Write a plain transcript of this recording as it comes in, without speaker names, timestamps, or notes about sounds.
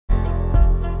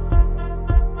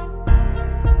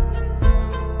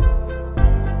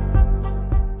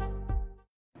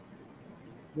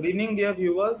Good evening, dear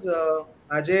viewers.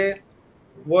 આજે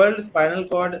world spinal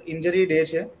cord injury day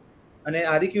છે અને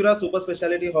આદિક્યુરા સુપર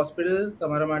સ્પેશિયાલિટી હોસ્પિટल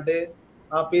તમારા માટે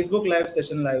આ फेसबुक लाइव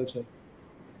सेशन लाइव है।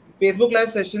 फेसबुक लाइव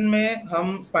सेशन में हम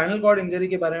स्पाइनल कॉर्ड इंजरी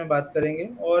के बारे में बात करेंगे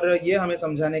और ये हमें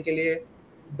समझाने के लिए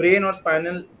ब्रेन और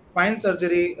स्पाइन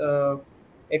सर्जरी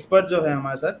एक्सपर्ट जो है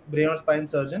हमारे साथ, ब्रेन और स्पाइन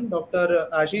सर्जन डॉक्टर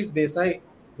आशीष देसाई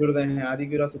जुड़ गए हैं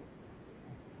आदिक्यूरा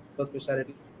सुपर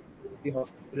स्पेशलिटी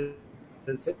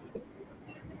हॉस्पिटल से।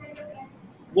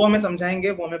 वो हमें समझाएंगे,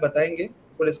 वो हमें बताएंगे,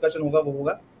 वो डिस्कशन होगा वो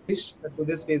होगा। To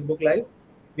this Facebook live,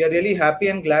 we are really happy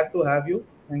and glad to have you.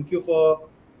 Thank you for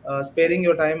sparing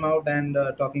your time out and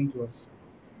talking to us.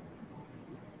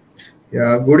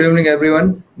 Yeah, good evening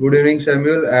everyone. Good evening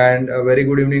Samuel, and a very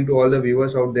good evening to all the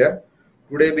viewers out there.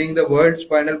 Today being the World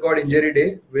Spinal Cord Injury Day,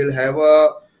 we'll have a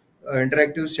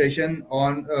interactive session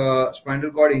on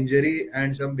spinal cord injury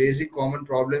and some basic common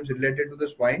problems related to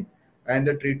the spine and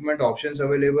the treatment options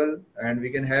available, and we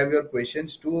can have your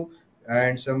questions too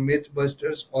and some myth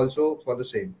busters also for the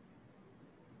same.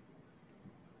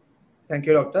 Thank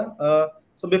you, doctor.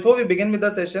 So before we begin with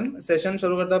the session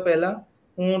શરૂ કરતા પહેલા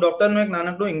હું ડોક્ટરનું એક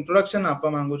નાનકડું introduction આપવા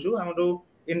માંગુ છું. I want to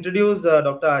introduce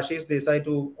Dr. Ashish Desai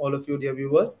to all of you, dear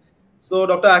viewers. So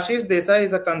Dr. Ashish Desai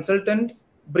is a consultant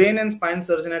brain and spine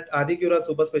surgeon at Aadicura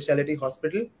Superspeciality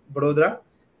Hospital, Vadodara.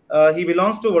 He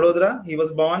belongs to Vadodara. He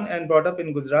was born and brought up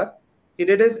in Gujarat. He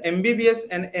did his MBBS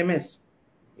and MS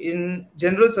in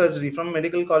general surgery from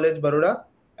Medical College, Baroda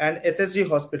and SSG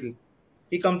Hospital.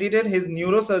 He completed his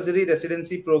neurosurgery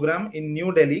residency program in New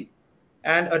Delhi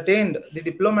and attained the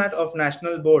Diplomat of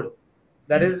National Board,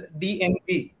 that is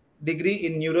DNB, degree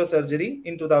in neurosurgery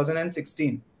in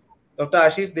 2016. Dr.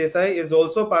 Ashish Desai is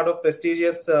also part of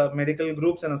prestigious medical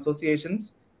groups and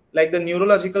associations like the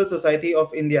Neurological Society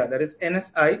of India, that is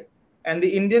NSI, and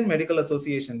the Indian Medical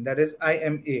Association, that is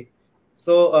IMA.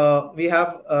 So we have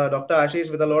Dr. Ashish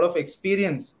with a lot of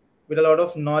experience, with a lot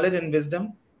of knowledge and wisdom,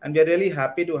 and we are really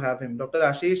happy to have him. Dr.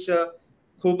 Ashish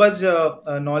ખૂબ જ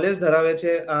knowledge ધરાવે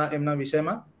છે આ એમના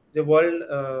વિષયમાં, જે world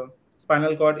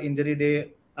spinal cord injury day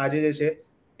આજે જે છે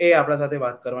એ આપણા સાથે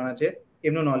વાત કરવાના છે,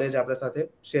 એમનું નોલેજ આપણા સાથે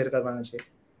શેર કરવાના છે.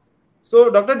 So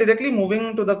doctor, directly moving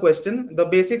to the question, the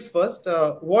basics first,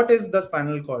 what is the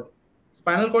spinal cord?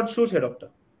 Spinal cord શું છે ડોક્ટર?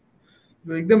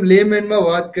 જો એકદમ લેમેનમાં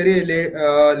વાત કરીએ,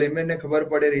 લેમેનને ખબર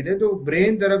પડે રીતે, તો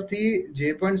બ્રેન તરફથી જે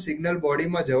પણ સિગ્નલ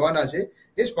બોડીમાં જવાના છે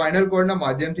એ સ્પાઇનલ કોર્ડના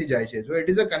માધ્યમથી જાય છે. So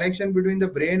it is a connection between the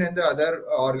brain and the other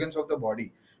organs of the body.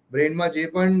 બ્રેનમાં જે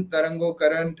પણ તરંગો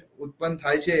કરંટ ઉત્પન્ન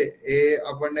થાય છે એ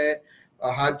આપણને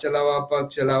હાથ ચલાવવા, પગ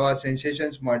ચલાવવા,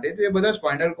 સેન્સેશન્સ માટે, તો એ બધા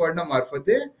સ્પાઇનલ કોર્ડના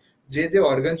મારફતે જે તે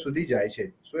ઓર્ગન સુધી જાય છે.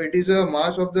 So it is a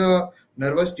mass of the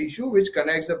nervous tissue which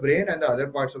કનેક્ટ્સ the brain and the other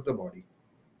parts of the body.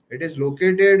 It is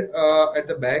located at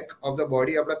the back of the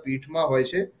body, આપણા પીઠમાં હોય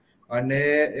છે, અને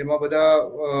એમાં બધા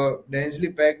ડેન્સલી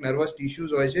પેક નર્વસ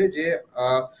ટિશ્યુઝ હોય છે જે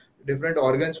different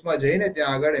ઓર્ગન્સમાં જઈને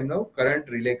ત્યાં આગળ એમનો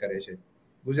કરંટ રિલે કરે છે.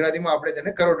 ગુજરાતીમાં આપણે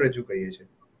તેને કરોડરજ્જુ કહીએ છીએ.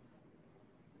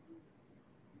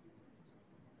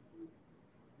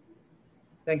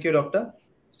 Thank you, doctor.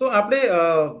 So આપણે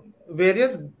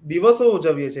various દિવસો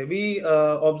ઉજવીએ છીએ. We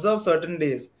observe certain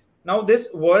days. Now, this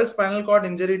World Spinal Cord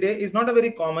Injury Day is not a very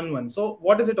common one. So,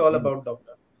 what is it all about,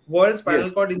 doctor? World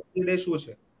Spinal Cord Injury Day શું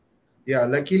છે? Yeah,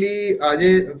 luckily આજે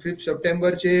 5th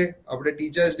September છે, આપણે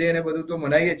teachers day ને બધું તો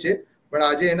મનાઈએ છે, પણ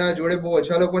આજે એના જોડે બહુ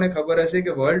ઓછા લોકોને ખબર હશે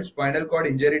કે world spinal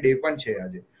cord injury day પણ છે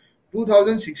આજે.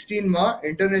 2016માં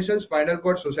ઇન્ટરનેશનલ સ્પાઇનલ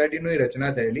કોર્ડ સોસાયટીની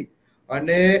રચના થયેલી,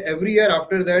 અને every year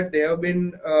after that they have been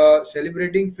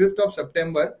celebrating 5th of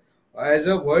September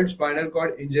as a world spinal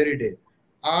cord injury day.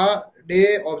 આ ડે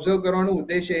ઓબ્ઝર્વ કરવાનો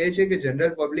ઉદ્દેશ્ય એ છે કે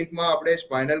જનરલ પબ્લિકમાં આપણે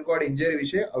સ્પાઇનલ કોર્ડ ઇન્જરી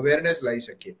વિશે અવેરનેસ લાવી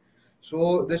શકીએ. સો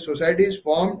the society is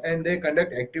formed and they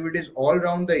conduct activities all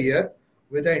round the year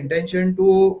with the intention to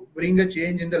bring a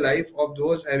change in the life of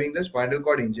those having the spinal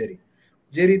cord injury.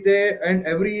 જે રીતે, and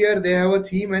every year they have a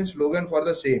theme and slogan for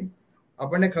the same.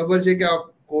 આપણને ખબર છે કે આ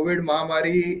Covid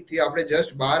મહામારીથી આપણે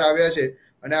just બહાર આવ્યા છે,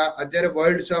 અને અત્યારે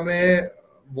વર્લ્ડ સામે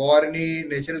વોરની,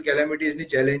 નેચરલ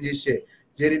કેલેમિટીઝની ચેલેન્જીસ છે.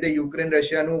 જે રીતે યુક્રેન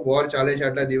રશિયાનું વોર ચાલે છે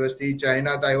આટલા દિવસથી,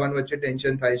 ચાઇના તાઇવાન વચ્ચે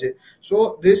ટેન્શન થાય છે. So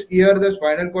this year the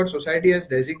spinal cord society has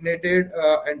designated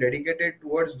and dedicated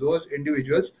towards those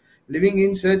individuals living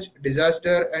in such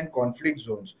disaster and conflict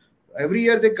zones. Every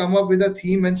year they come up with a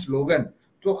theme and slogan.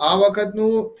 So આ વખતનું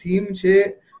theme છે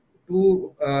to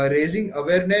raising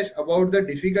awareness about the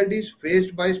difficulties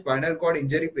faced by spinal cord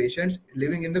injury patients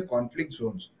living in the conflict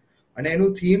zones. અને એનું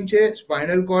theme છે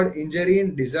spinal cord injury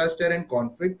in disaster and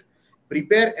conflict,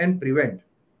 prepare and prevent.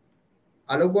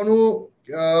 આ લોકોનું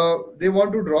they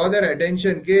want to draw their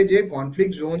attention કે જે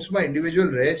conflict zonesમાં individual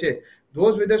રહે છે,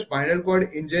 those with a spinal cord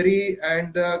injury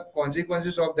and the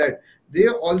consequences of that, they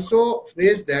also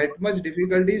face that much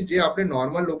difficulties જે આપણે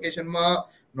normal લોકેશનમાં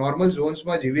normal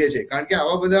ઝોન્સમાં જીવીએ છીએ, કારણ કે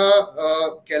આવા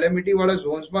બધા કેલેમિટી વાળા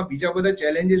ઝોન્સમાં બીજા બધા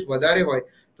ચેલેન્જીસ વધારે હોય,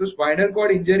 તો સ્પાઇનલ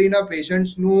કોર્ડ ઇન્જરીના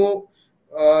પેશન્ટ્સનું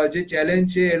જે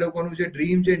ચેલેન્જ છે, એ લોકોનું જે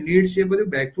ડ્રીમ છે, નીડ્સ છે, એ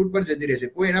બધું બેકફૂટ પર જતી રહે છે,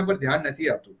 કોઈ એના પર ધ્યાન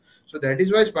નથી આપતું. So that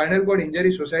is why spinal cord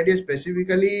injury સોસાયટીએ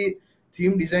specifically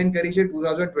theme design કરી છે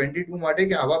 2022 માટે,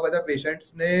 કે આવા બધા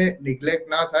પેશન્ટ્સને નિગ્લેક્ટ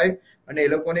ના થાય અને એ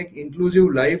લોકોને એક ઇન્ક્લુઝિવ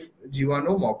લાઈફ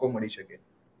જીવવાનો મોકો મળી શકે.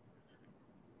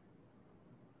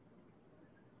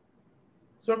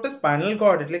 સો ડોક્ટર, સ્પાઇનલ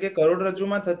કોર્ડ એટલે કે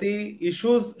કરોડરજ્જુમાં થતી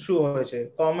ઇશ્યુઝ શું હોય છે,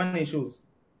 common issues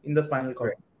in the spinal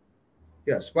cord?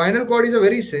 Spinal cord is a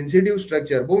very sensitive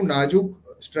structure, બહુ નાજુક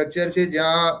સ્ટ્રક્ચર છે,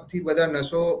 જ્યાંથી બધા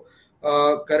નસો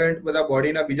કરંટ બધા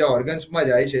બોડીના બીજા ઓર્ગન્સમાં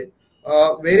જાય છે.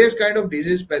 Various kind of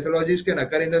disease પેથોલોજીસ can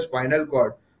અકર in the spinal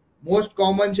cord. Most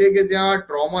common છે કે ત્યાં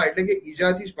ટ્રોમા એટલે કે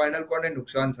ઈજાથી સ્પાઇનલ કોર્ડને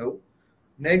નુકસાન થવું.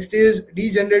 નેક્સ્ટ ઇઝ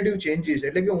ડિજનરેટિવ ચેન્જીસ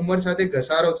એટલે કે ઉંમર સાથે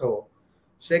ઘસારો થવો.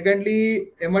 સેકન્ડલી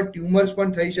એમાં ટ્યુમર્સ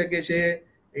પણ થઈ શકે છે,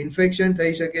 ઇન્ફેક્શન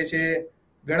થઈ શકે છે.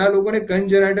 ઘણા લોકોને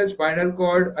કન્જેનાઇટલ સ્પાઇનલ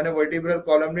કોર્ડ અને વર્ટિબ્રલ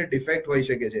કોલમને ડિફેક્ટ હોઈ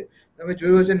શકે છે. તમે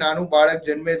જોયું હશે, નાનું બાળક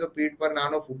જન્મે તો પીઠ પર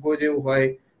નાનો ફુગ્ગો જેવું હોય,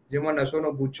 જેમાં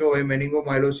નસોનો ગુચ્છો હોય,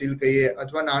 મેનિંગોમાયલોસિલ કહીએ,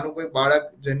 અથવા નાનું કોઈ બાળક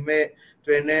જન્મે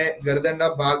તો એને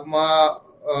ગરદનના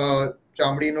ભાગમાં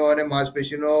ચામડીનો અને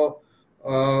માંસપેશીનો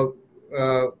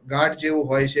ગાંઠ જેવું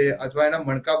હોય છે, અથવા એના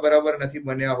મણકા બરાબર નથી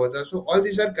બન્યા હોતા. સો all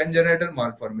this R કન્જેનાઇટલ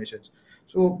માલફોર્મેશન્સ.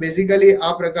 So basically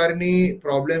આ પ્રકારની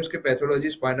પ્રોબ્લેમ્સ કે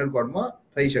પેથોલોજી સ્પાઇનલ કોર્ડમાં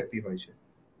થઈ શકતી હોય છે.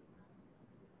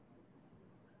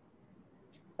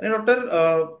 અને doctor,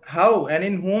 how and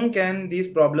in whom can these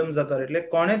problems occur? એટલે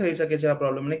કોને થઈ શકે છે આ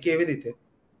પ્રોબ્લેમ અને કેવી રીતે?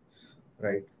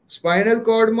 રાઈટ, સ્પાઇનલ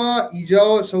કોર્ડમાં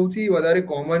ઈજાઓ સૌથી વધારે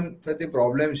કોમન થતી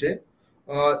પ્રોબ્લેમ છે.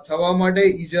 થવા માટે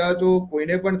ઈજા તો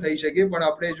કોઈને પણ થઈ શકે, પણ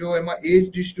આપણે જો એમાં એજ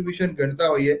ડિસ્ટ્રીબ્યુશન ગણતા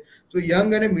હોઈએ તો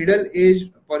યંગ અને મિડલ એજ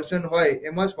પર્સન હોય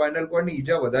એમાં સ્પાઇનલ કોર્ડની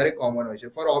ઈજા વધારે કોમન હોય છે,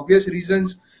 ફોર ઓબ્વિયસ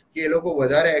રીઝન્સ, કે એ લોકો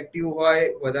વધારે એક્ટિવ હોય,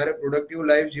 વધારે પ્રોડક્ટિવ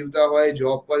લાઈફ જીવતા હોય,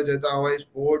 જોબ પર જતા હોય,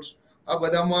 સ્પોર્ટ્સ, આ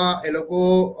બધામાં એ લોકો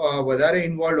વધારે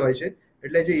ઇન્વોલ્વ હોય છે.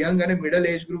 એટલે જે યંગ અને મિડલ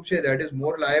એજ ગ્રુપ છે, that is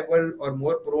more લાયેબલ or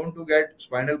more prone two gate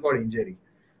spinal cord injury.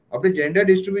 આપણે જેન્ડર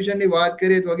ડિસ્ટ્રીબ્યુશનની વાત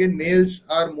કરીએ તો again mails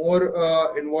are more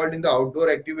involve in the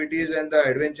outdoor activities and the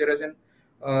adventurous and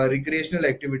recreational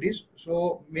activities. So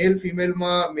mail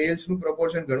ફિમેલમાં મેલ્સનું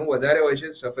proportion ઘણું વધારે હોય છે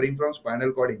suffering from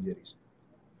spinal cord injuries.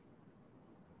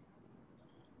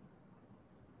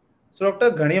 So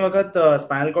doctor, ઘણી વખત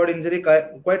spinal cord injury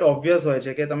quite obvious હોય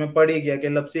છે, કે તમે પડી ગયા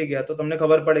કે લપસી ગયા તો તમને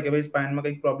ખબર પડે કે ભાઈ સ્પાઇનમાં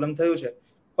કંઈક પ્રોબ્લેમ થયું છે,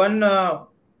 પણ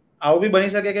આવું બી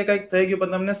બની શકે કે કંઈક થઈ ગયું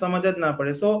પણ તમને સમજ જ ના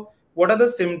પડે. So what are the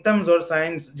symptoms or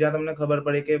science જ્યાં તમને ખબર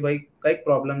પડે કે ભાઈ કંઈક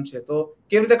પ્રોબ્લેમ છે? તો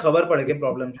કેવી રીતે ખબર પડે કે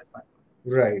પ્રોબ્લેમ છે સ્પાઇન?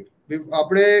 રાઈટ,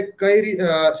 આપણે કઈ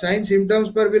સાઇન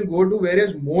સિમ્ટમ્સ પર will go to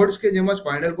various modes કે જેમાં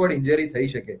સ્પાઇનલ કોર્ડ ઇન્જરી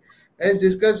થઈ શકે. As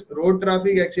discuss, road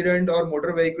traffic accident or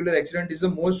motor વેહિક્યુલર accident is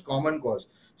the most common cause.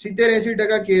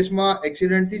 70-80% કેસમાં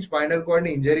એક્સિડન્ટથી સ્પાઇનલ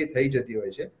કોર્ડની ઇન્જરી થઈ જતી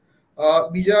હોય છે.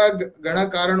 બીજા ઘણા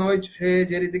કારણો છે,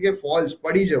 જે રીતે કે ફોલ્સ,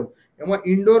 પડી જવું. એમાં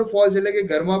ઇન્ડોર ફોલ્સ એટલે કે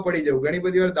ઘરમાં પડી જવું. ઘણી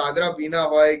બધી વાર દાદરા ભીના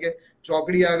હોય કે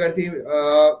ચોકડી આગળથી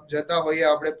જતા હોઈએ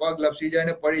આપણે, પગ લપસી જાય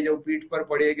ને પડી જવું, પીઠ પર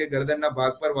પડીએ કે ગરદનના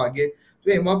ભાગ પર વાગીએ,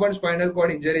 તો એમાં પણ સ્પાઇનલ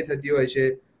કોર્ડ ઇન્જરી થતી હોય છે.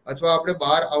 અથવા આપણે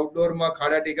બહાર આઉટડોરમાં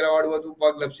ખાડા ટેકરા વાળું હતું,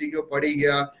 પગ લપસી ગયો, પડી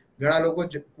ગયા. ઘણા લોકો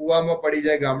કુવામાં પડી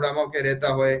જાય ગામડામાં કે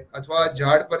રહેતા હોય, અથવા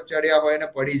ઝાડ પર ચડ્યા હોય ને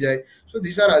પડી જાય. So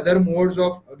this R other modes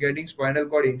of gating spinal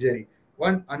cord injury.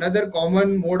 another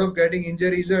common mode of getting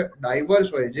injury is a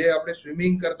divers હોય, જે આપણે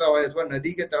સ્વિમિંગ કરતા હોય અથવા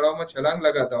નદી કે તળાવમાં છલાંગ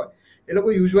લગાતા હોય, એ લોકો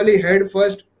યુઝ્યુઅલી હેડ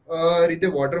ફર્સ્ટ રીતે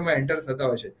વોટરમાં એન્ટર થતા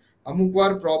હોય છે. અમુક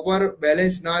વાર પ્રોપર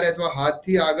બેલેન્સ ના રહે અથવા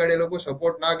હાથથી આગળ એ લોકો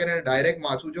સપોર્ટ ના કરે અને ડાયરેક્ટ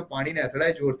માથું જો પાણીને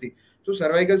અથડાય જોરથી, તો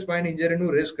સર્વાઇકલ સ્પાઇન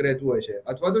ઇન્જરીનું રિસ્ક રહેતું હોય છે.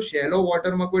 અથવા તો શેલો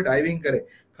વોટરમાં કોઈ ડાઇવિંગ કરે,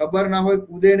 ખબર ના હોય,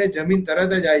 કૂદે ને જમીન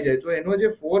તરત જ આવી જાય, તો એનો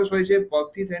જે ફોર્સ હોય છે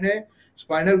પગથી થઈને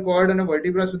સ્પાઇનલ કોર્ડ અને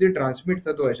વર્ટિબ્રા સુધી ટ્રાન્સમિટ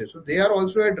થતો હોય છે. સો they are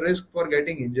also at risk four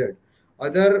gating injured.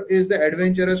 Other is the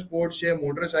adventurous sports છે,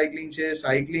 મોટરસાઇકલિંગ છે,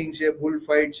 સાયકલિંગ છે, બુલ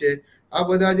ફાઇટ છે. આ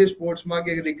બધા જે સ્પોર્ટ્સમાં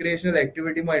કે રિક્રિએશનલ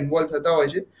એક્ટિવિટીમાં ઇન્વોલ્વ થતા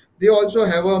હોય છે, they also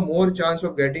have a more chance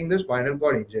of getting the spinal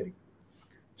cord injury.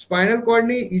 Spinal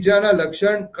કોર્ડની ઈજાના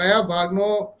લક્ષણ કયા ભાગનો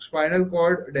સ્પાઇનલ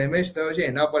કોર્ડ ડેમેજ થયો છે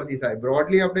એના પરથી થાય.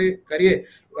 બ્રોડલી આપણે કરીએ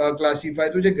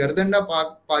ક્લાસિફાય, તો જે ગરદનના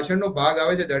પાછળનો ભાગ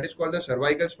આવે છે, that is called the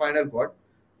cervical spinal cord.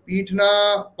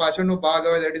 પીઠના પાછળનો ભાગ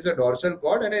આવે, that is the dorsal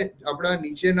cord. અને આપણા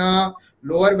નીચેના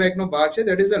લોઅર બેકનો ભાગ છે,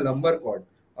 that is the lumbar cord.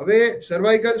 હવે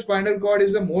cervical spinal cord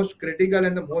is the most critical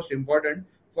and the most important,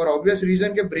 four obvious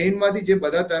reason કે બ્રેઇનમાંથી જે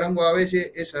બધા તરંગો આવે છે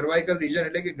એ સર્વાઇકલ રીજન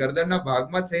એટલે કે ગરદનના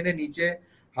ભાગમાં થઈને નીચે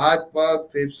હાથ, પગ,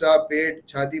 ફેફસા, પેટ,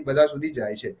 છાતી બધા સુધી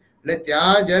જાય છે. એટલે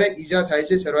ત્યાં જ્યારે ઈજા થાય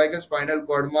છે સર્વાઇકલ સ્પાઇનલ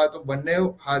કોર્ડમાં તો બંને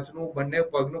હાથનું બંને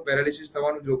પગનું પેરાલિસિસ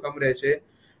થવાનું જોખમ રહે છે.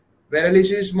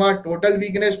 પેરાલિસિસમાં ટોટલ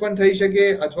વીકનેસ પણ થઈ શકે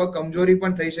અથવા કમજોરી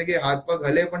પણ થઈ શકે, હાથ પગ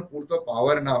હલે પણ પૂરતો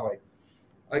પાવર ના હોય.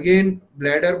 અગેન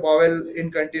બ્લેડર બોવેલ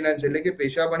ઇનકન્ટિનન્સ એટલે કે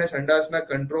પેશાબ અને સંડાસના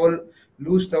કંટ્રોલ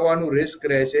લૂઝ થવાનું રિસ્ક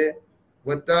રહે છે.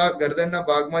 વધતા ગરદનના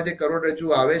ભાગમાં જે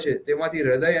કરોડરજ્જુ આવે છે તેમાંથી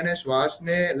હૃદય અને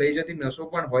શ્વાસને લઈ જતી નસો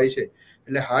પણ હોય છે.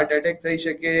 એટલે હાર્ટ એટેક થઈ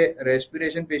શકે,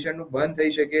 રેસ્પિરેશન પેશન્ટનું બંધ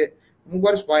થઈ શકે. અમુક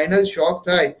વાર સ્પાઇનલ શોક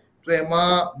થાય તો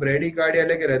એમાં બ્રેડિકાર્ડિયા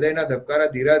એટલે કે હૃદયના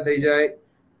ધબકારા ધીરા થઈ જાય,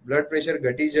 બ્લડ પ્રેશર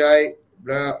ઘટી જાય,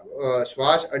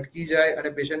 શ્વાસ અટકી જાય અને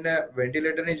પેશન્ટને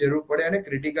વેન્ટિલેટરની જરૂર પડે અને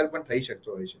ક્રિટિકલ પણ થઈ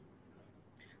શકતો હોય છે.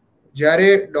 જ્યારે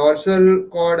ડોર્સલ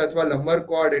કોર્ડ અથવા લંબર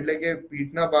કોર્ડ એટલે કે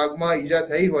પીઠના ભાગમાં ઈજા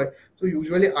થઈ હોય તો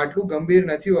યુઝ્યુઅલી આટલું ગંભીર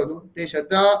નથી હોતું. તે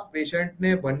છતાં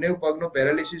પેશન્ટને બંને પગનો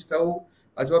પેરાલિસિસ થવું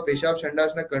અથવા પેશાબ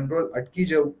સંડાસના કંટ્રોલ અટકી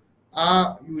જવું આ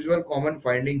યુઝ્યુઅલ કોમન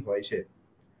ફાઇન્ડિંગ હોય છે.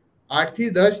 8 થી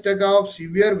 10% ઓફ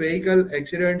સિવિયર વેહિકલ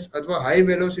એક્સિડન્ટ્સ અથવા હાઈ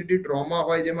વેલોસિટી ટ્રોમા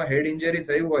હોય જેમાં હેડ ઇન્જરી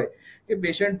થયું હોય કે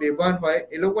પેશન્ટ બેભાન હોય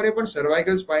એ લોકોને પણ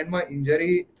સર્વાઇકલ સ્પાઇનમાં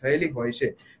ઇન્જરી થયેલી હોય છે.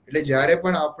 એટલે જ્યારે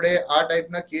પણ આપણે આ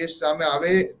ટાઈપના કેસ સામે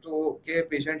આવે તો કે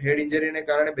પેશન્ટ હેડ ઇન્જરીને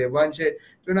કારણે બેભાન છે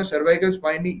તો એના સર્વાઇકલ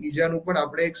સ્પાઇનની ઈજાનું પણ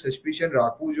આપણે એક સસ્પિશન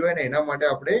રાખવું જોઈએ અને એના માટે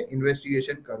આપણે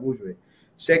ઇન્વેસ્ટિગેશન કરવું જોઈએ.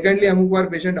 સેકન્ડલી, અમુક વાર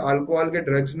પેશન્ટ આલ્કોહોલ કે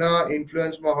ડ્રગ્સના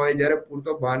ઇન્ફ્લુઅન્સમાં હોય, જ્યારે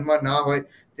પૂરતો ભાનમાં ના હોય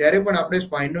ત્યારે પણ આપણે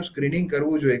સ્પાઇનનું સ્ક્રીનિંગ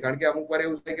કરવું જોઈએ. કારણ કે અમુક વાર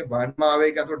એવું થાય કે ભાનમાં આવે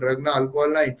કાં તો ડ્રગના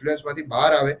આલ્કોહોલના ઇન્ફ્લુઅન્સમાંથી બહાર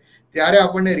આવે ત્યારે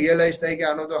આપણને રિયલાઇઝ થાય કે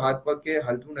આનો તો હાથ પગ કે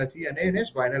હલતું નથી અને એને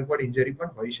સ્પાઇનલ કોર્ડ ઇન્જરી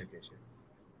પણ હોઈ શકે છે.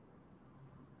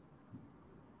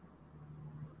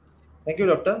 Thank you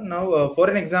doctor. Now four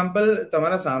an example,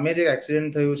 તમારા સામે જે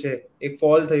એક્સિડન્ટ થયું છે, એક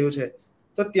ફોલ થયું છે,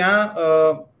 તો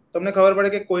ત્યાં તમને ખબર પડે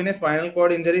કે કોઈને સ્પાઇનલ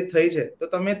કોર્ડ ઇન્જરી થઈ છે તો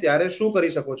તમે ત્યારે શું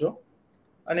કરી શકો છો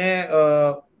અને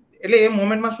એટલે એ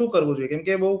મોમેન્ટમાં શું કરવું જોઈએ? કેમ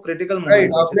કે બહુ ક્રિટિકલ મોમેન્ટ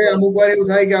રાઈટ, આપણે અમુક વાર એવું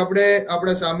થાય કે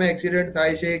આપણા સામે એક્સિડન્ટ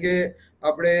થાય છે કે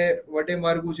આપણે વટે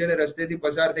માર્ગું છે ને રસ્તેથી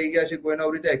પસાર થઈ ગયા છે, કોઈના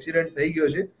રીતે એક્સિડન્ટ થઈ ગયો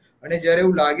છે અને જ્યારે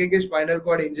એવું લાગે કે સ્પાઇનલ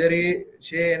કોર્ડ ઇન્જરી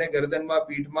છે, એને ગરદનમાં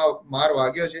પીઠમાં માર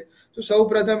વાગ્યો છે તો સૌ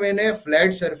પ્રથમ એને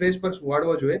ફ્લેટ સરફેસ પર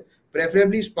સુવાડવો જોઈએ.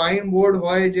 પ્રેફરેબલી સ્પાઇન બોર્ડ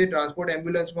હોય જે ટ્રાન્સપોર્ટ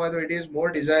એમ્બ્યુલન્સમાં હોય તો ઇટ ઇઝ મોર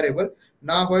ડિઝાયરેબલ.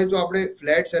 ના હોય તો આપણે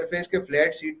ફ્લેટ સરફેસ કે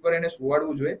ફ્લેટ સીટ પર એને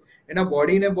સુવાડવું જોઈએ. એના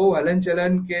બોડીને બહુ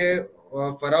હલનચલન કે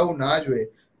ફરાવવું ના જોઈએ.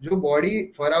 જો બોડી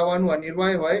ફરાવવાનું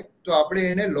અનિવાર્ય હોય તો આપણે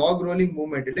એને લોગ રોલિંગ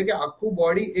મુવમેન્ટ એટલે કે આખું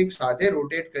બોડી એક સાથે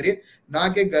રોટેટ કરીએ, ના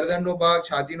કે ગરદનનો ભાગ,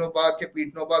 છાતીનો ભાગ કે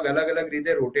પીઠનો ભાગ અલગ અલગ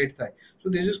રીતે રોટેટ થાય.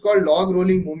 So this is called log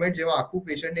rolling movement, જેમાં આખું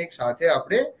પેશન્ટને એક સાથે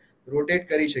આપણે રોટેટ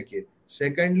કરી શકીએ.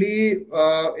 સેકન્ડલી,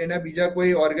 એના બીજા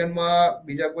કોઈ ઓર્ગનમાં,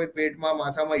 બીજા કોઈ પેટમાં,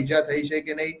 માથામાં ઈજા થઈ છે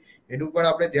કે નહીં એનું પણ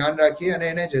આપણે ધ્યાન રાખીએ અને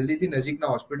એને જલ્દીથી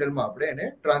નજીકના હોસ્પિટલમાં આપણે એને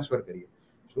ટ્રાન્સફર કરીએ.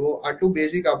 સો આટલું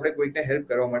બેઝિક આપણે કોઈકને હેલ્પ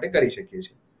કરવા માટે કરી શકીએ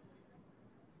છીએ.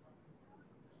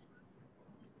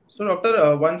 So, doctor,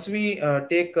 once we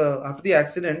take after the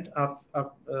accident,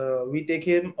 we take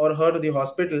him or her to the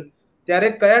hospital. ત્યારે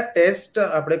કયા ટેસ્ટ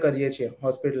આપણે કરીએ છીએ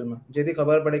હોસ્પિટલમાં જેથી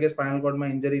ખબર પડે કે સ્પાઇનલ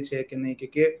કોર્ડમાં ઇન્જરી છે કે નહીં,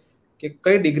 કે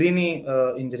કઈ ડિગ્રીની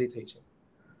ઇન્જરી થઈ છે?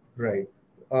 રાઈટ,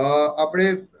 આપણે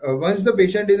once the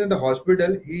patient is in the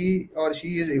hospital, he or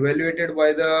she is evaluated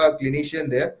by the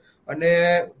clinician there અને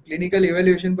ક્લિનિકલ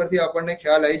ઇવેલ્યુએશન પરથી આપણને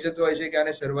ખ્યાલ આવી જતો હોય છે કે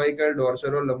આને સર્વાઇકલ,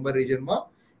 ડોર્સલ ઓર લંબર રિજનમાં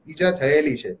ઈજા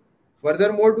થયેલી છે.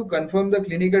 Furthermore, to confirm the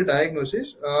clinical diagnosis,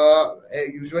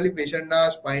 usually પેશન્ટના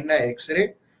સ્પાઇનના x ray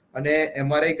અને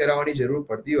એમઆરઆઈ કરાવવાની જરૂર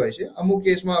પડતી હોય છે. અમુક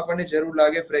કેસમાં આપણને જરૂર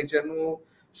લાગે ફ્રેક્ચરનું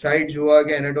સાઇટ જોવા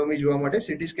કે એનાટોમી જોવા માટે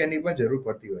સીટી સ્કેનની પણ જરૂર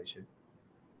પડતી હોય છે.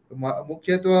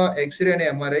 મુખ્યત્વે એક્સરે અને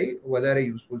એમઆરઆઈ વધારે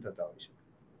યુઝફુલ થતા હોય છે.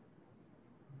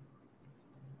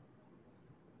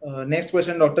 Next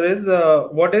question doctor is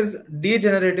what is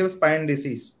degenerative spine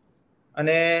disease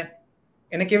અને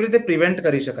એને કેવી રીતે પ્રિવેન્ટ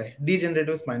કરી શકાય?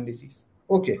 Degenerative spine disease.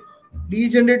 Okay,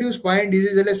 degenerative spine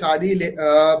disease એટલે સાદી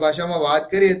ભાષામાં વાત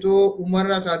કરીએ તો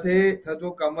ઉંમરના સાથે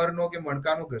થતો કમરનો કે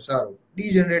મણકાનો ઘસારો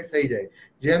ડીજનરેટ થઈ જાય.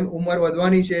 જેમ ઉંમર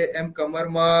વધવાની છે એમ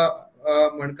કમરમાં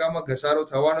મણકામાં ઘસારો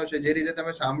થવાનો છે. જે રીતે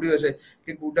તમે સાંભળ્યું હશે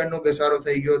કે ઘૂંટણનો ઘસારો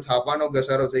થઈ ગયો, થાપાનો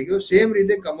ઘસારો થઈ ગયો, સેમ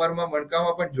રીતે કમરમાં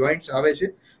મણકામાં પણ જોઈન્ટ્સ આવે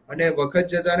છે અને વખત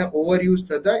જતાને ઓવરયુઝ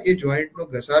થતા એ જોઈન્ટનો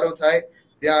ઘસારો થાય.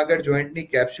 ત્યાં આગળ જોઈન્ટની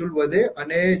કેપ્સ્યુલ વધે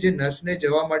અને જે નસને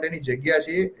જવા માટેની જગ્યા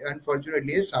છે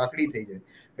અનફોર્ચ્યુનેટલી એ સાંકડી થઈ જાય,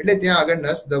 એટલે ત્યાં આગળ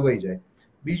નસ દબાઈ જાય.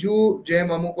 બીજું,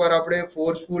 જેમ અમુક વાર આપણે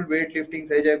ફોર્સફુલ વેઇટ લિફ્ટિંગ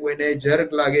થઈ જાય, કોઈને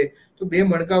જર્ક લાગે તો બે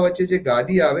મણકા વચ્ચે જે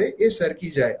ગાદી આવે એ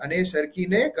સરકી જાય અને એ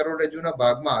સરકીને કરોડરજ્જુના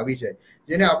ભાગમાં આવી જાય,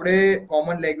 જેને આપણે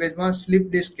કોમન લેંગ્વેજમાં સ્લીપ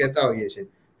ડિસ્ક કહેતા હોઈએ છીએ.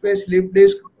 તો એ slip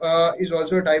disk is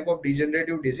also type of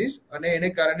degenerative disease અને એને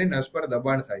કારણે નસ પર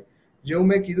દબાણ થાય.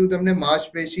 જેવું મેં કીધું તમને,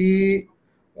 માંસપેશી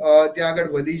ત્યાં આગળ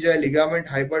વધી જાય, લિગામેન્ટ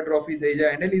હાઇપરટ્રોફી થઈ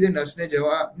જાય, એને લીધે નસને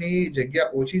જવાની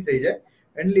જગ્યા ઓછી થઈ જાય,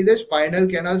 એને લીધે સ્પાઇનલ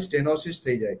કેનાલ સ્ટેનોસિસ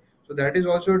થઈ જાય. તો that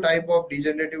is also type of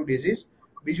degenerative disease.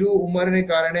 બીજું, ઉંમરને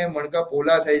કારણે મણકા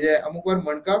પોલા થઈ જાય, અમુક વાર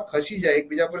મણકા ખસી જાય,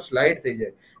 એકબીજા પર સ્લાઇડ થઈ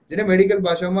જાય, જેને મેડિકલ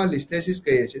ભાષામાં લિસ્થેસિસ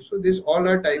કહીએ છીએ. So this all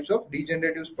are types of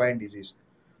degenerative spine disease.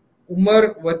 ઉંમર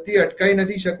વધતી અટકાઈ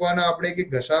નથી શકવાના આપણે, કે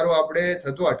ઘસારો આપણે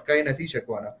થતો અટકાઈ નથી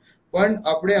શકવાના, પણ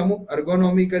આપણે અમુક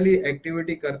અર્ગોનોમિકલી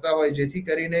એક્ટિવિટી કરતા હોય જેથી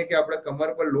કરીને કે આપણા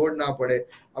કમર પર લોડ ના પડે,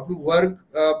 આપણું વર્ક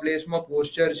પ્લેસમાં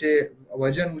પોસ્ચર છે,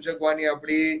 વજન ઉચકવાની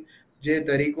આપણી જે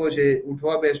તરીકો છે,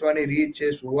 ઉઠવા બેસવાની રીત છે,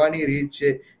 સુવાની રીત છે,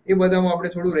 એ બધામાં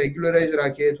આપણે થોડું રેગ્યુલરાઇઝ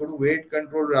રાખીએ, થોડું વેઇટ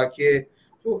કંટ્રોલ રાખીએ,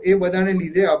 તો એ બધાને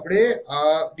લીધે આપણે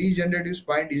આ ડિજનરેટિવ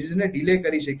સ્પાઇન ડિઝીઝને ડિલે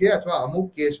કરી શકીએ, અથવા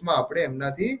અમુક કેસમાં આપણે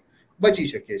એમનાથી બચી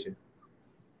શકીએ છીએ.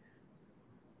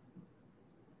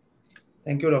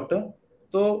 Thank you doctor.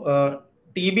 તો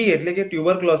ટીબી એટલે કે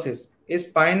ટ્યુબરક્લોસિસ એ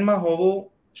સ્પાઇનમાં હોવું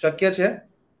શક્ય છે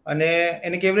અને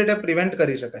એને કેવી રીતે પ્રિવેન્ટ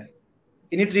કરી શકાય?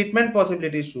 એની ટ્રીટમેન્ટ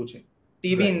પોસિબિલિટી શું છે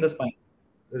ટીબી ઇન ધ સ્પાઇન?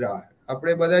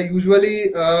 આપણે બધા યુઝ્યુઅલી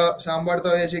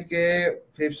સાંભળતા હોઈએ છીએ કે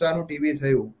ફેફસાનું ટીબી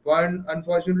થયું, પણ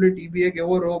અનફોર્ચ્યુનેટલી ટીબી એક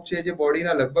એવો રોગ છે જે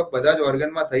બોડીના લગભગ બધા જ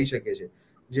ઓર્ગનમાં થઈ શકે છે,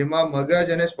 જેમાં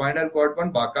મગજ અને સ્પાઇનલ કોર્ડ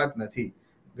પણ બાકાત નથી.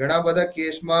 ઘણા બધા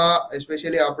કેસમાં,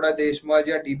 એસ્પેશિયલી આપણા દેશમાં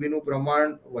જ્યાં ટીબીનું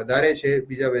પ્રમાણ વધારે છે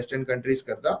બીજા વેસ્ટર્ન કન્ટ્રીઝ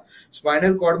કરતાં,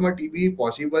 સ્પાઇનલ કોર્ડમાં ટીબી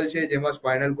પોસિબલ છે, જેમાં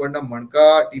સ્પાઇનલ કોર્ડના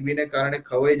મણકા ટીબીને કારણે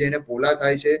ખવાઈ જઈને પોલા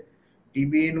થાય છે.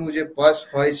 ટીબીનું જે પસ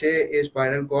હોય છે એ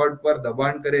સ્પાઇનલ કોર્ડ પર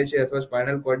દબાણ કરે છે અથવા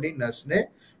સ્પાઇનલ કોર્ડની નસને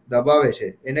દબાવે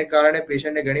છે. એને કારણે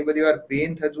પેશન્ટને ઘણી બધી વાર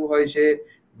પેઇન થતું હોય છે,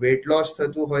 વેટ લોસ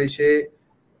થતું હોય છે,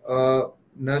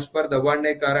 નસ પર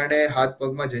દબાણને કારણે હાથ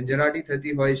પગમાં ઝંઝનાટી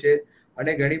થતી હોય છે,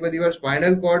 અને ઘણી બધી વાર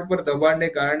સ્પાઇનલ કોર્ડ પર દબાણને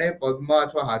કારણે પગમાં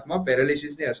અથવા હાથમાં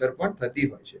પેરાલિસિસની અસર પણ થતી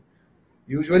હોય છે.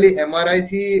 યુઝ્યુઅલી એમઆરઆઈ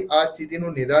થી આ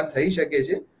સ્થિતિનું નિદાન થઈ શકે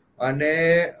છે, અને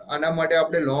આના માટે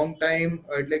આપણે લોંગ ટાઈમ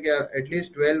એટલે કે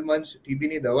એટલીસ્ટ 12 months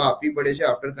ટીબીની દવા આપવી પડે છે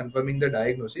આફ્ટર કન્ફર્મિંગ ધ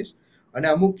ડાયગ્નોસિસ. અને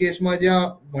અમુક કેસમાં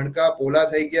જ્યાં મણકા પોલા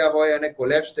થઈ ગયા હોય અને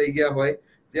કોલેપ્સ થઈ ગયા હોય,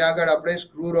 ત્યાં આગળ આપણે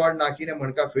સ્ક્રૂ રોડ નાખીને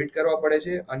મણકા ફિટ કરવા પડે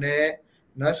છે અને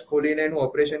નસ ખોલીને એનું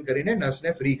ઓપરેશન કરીને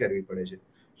નસને ફ્રી કરવી પડે છે.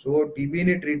 સો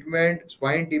ટીબીની ટ્રીટમેન્ટ,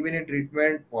 સ્પાઇન ટીબીની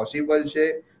ટ્રીટમેન્ટ પોસિબલ છે,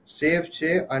 સેફ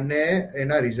છે, અને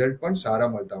એના રિઝલ્ટ પણ સારા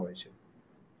મળતા હોય છે.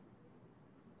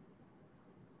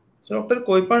 સો ડોક્ટર,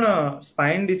 કોઈ પણ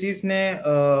સ્પાઇન ડિસીઝને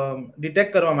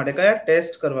ડિટેક્ટ કરવા માટે કયા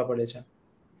ટેસ્ટ કરવા પડે છે?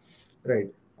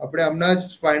 રાઈટ, આપણે હમણાં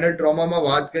જ સ્પાઇનલ ટ્રોમામાં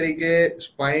વાત કરી કે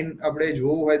સ્પાઇન આપણે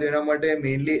જોવું હોય તો એના માટે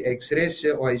મેઇનલી એક્સરેસ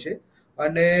હોય છે,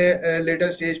 અને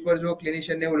લેટર સ્ટેજ પર જો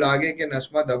ક્લિનિશિયનને એવું લાગે કે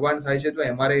નસમાં દબાણ થાય છે તો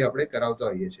એમઆરઆઈ આપણે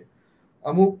કરાવતા હોઈએ છીએ.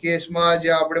 અમુક કેસમાં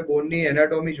જ્યાં આપણે બોનની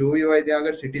એનાટોમી જોવી હોય ત્યાં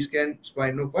આગળ સીટી સ્કેન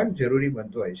સ્પાઇનનું પણ જરૂરી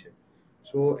બનતું હોય છે.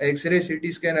 સો એક્સરે,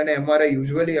 સીટી સ્કેન અને એમઆરઆઈ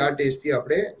યુઝ્યુઅલી આ ટેસ્ટથી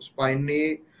આપણે સ્પાઇનની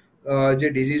જે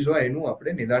ડિઝીઝ હોય એનું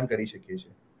આપણે નિદાન કરી શકીએ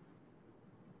છીએ.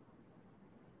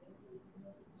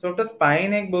 સો ડોક્ટર,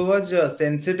 સ્પાઇન એક બહુ જ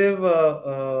sensitive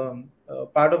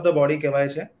part of the body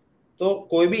કહેવાય છે, તો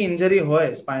કોઈ બી ઇન્જરી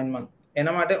હોય સ્પાઇનમાં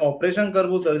એના માટે ઓપરેશન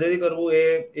કરવું, સર્જરી કરવું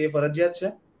એ ફરજિયાત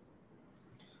છે?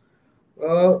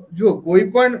 જો કોઈ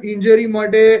પણ ઇન્જરી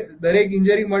માટે, દરેક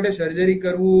ઇન્જરી માટે સર્જરી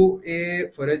કરવું એ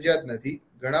ફરજિયાત નથી.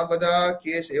 ઘણા બધા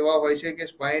કેસ એવા હોય છે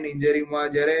કે સ્પાઇન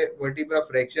ઇન્જરીમાં જ્યારે વર્ટિબ્રા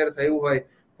ફ્રેક્ચર થયું હોય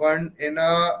પણ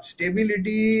એના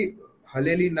સ્ટેબિલિટી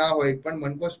હલેલી ના હોય, પણ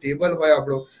મણકો સ્ટેબલ હોય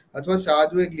આપણો, અથવા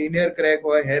સાદું એક લિનિયર ક્રેક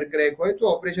હોય, હેર ક્રેક હોય, તો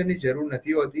ઓપરેશનની જરૂર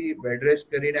નથી હોતી. બેડ રેસ્ટ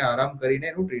કરીને આરામ કરીને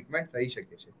એનું ટ્રીટમેન્ટ થઈ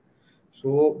શકે છે. સો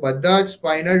બધા જ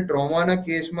સ્પાઇનલ ટ્રોમાના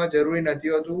કેસમાં જરૂરી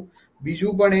નથી હોતું.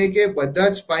 બીજું પણ એ કે બધા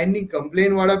જ સ્પાઇનની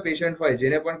કમ્પ્લેન વાળા પેશન્ટ હોય,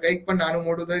 જેને પણ કંઈક પણ નાનું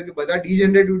મોટું થયું, કે બધા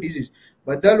ડિજનરેટિવ ડિઝીઝ,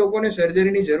 બધા લોકોને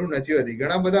સર્જરીની જરૂર નથી હોતી.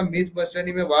 ઘણા બધા મિથ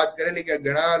બસ્ટરની મેં વાત કરેલી કે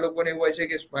ઘણા લોકોને એવું હોય છે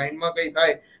કે સ્પાઇનમાં કંઈ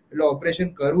થાય એટલે ઓપરેશન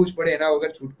કરવું જ પડે, એના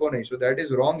વગર છૂટકો નહીં. સો દેટ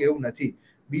ઇઝ રોંગ, એવું નથી.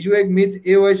 બીજું એક મિથ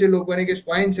એ હોય છે લોકોને કે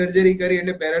સ્પાઇન સર્જરી કરી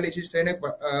એટલે પેરાલિસિસ થઈને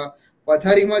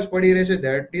પથારીમાં જ પડી રહેશે.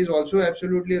 That is also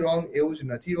absolutely wrong, એવું જ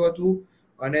નથી હોતું.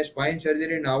 અને સ્પાઇન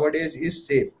સર્જરી નાવડેઝ ઇઝ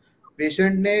સેફ.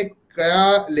 પેશન્ટને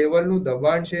કયા લેવલનું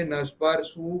દબાણ છે નસ પર,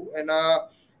 શું એના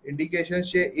ઇન્ડિકેશન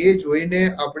છે, એ જોઈને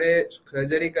આપણે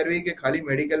સર્જરી કરવી કે ખાલી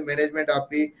મેડિકલ મેનેજમેન્ટ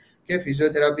આપવી કે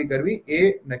ફિઝિયોથેરાપી કરવી એ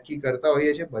નક્કી કરતા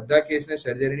હોઈએ છીએ. બધા કેસને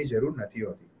સર્જરીની જરૂર નથી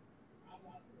હોતી.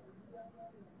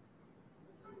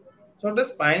 સો ડોક્ટર,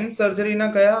 સ્પાઇન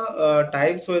સર્જરીના કયા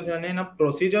ટાઈપ્સ હોય છે અને એના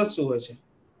પ્રોસિજર્સ શું હોય છે?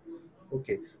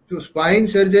 ઓકે, જો સ્પાઇન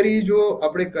સર્જરી જો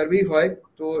આપણે કરવી હોય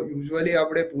તો યુઝ્યુઅલી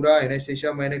આપણે પૂરા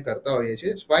એનેસ્થેશિયામાં એને કરતા હોઈએ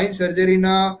છીએ. સ્પાઇન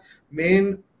સર્જરીના મેઇન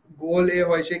ગોલ એ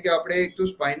હોય છે કે આપણે એક તો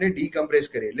સ્પાઇનને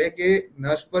ડીકમ્પ્રેસ કરીએ, એટલે કે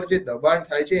નસ પર જે દબાણ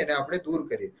થાય છે એને આપણે દૂર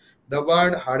કરીએ.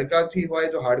 દબાણ હાડકાથી હોય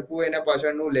તો હાડકું એના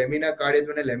પાછળનું લેમિના કાઢે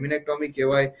તો એને લેમિનેક્ટોમી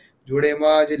કહેવાય. જોડે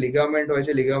એમાં જે લિગામેન્ટ હોય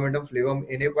છે, લિગામેન્ટમ ફ્લેવમ,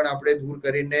 એને પણ આપણે દૂર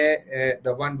કરીને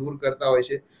દબાણ દૂર કરતા હોય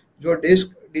છે. જો ડિસ્ક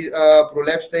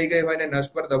પ્રોલેપ્સ થઈ ગઈ હોય ને નસ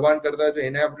પર દબાણ કરતા હોય તો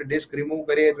એને આપણે ડિસ્ક રિમૂવ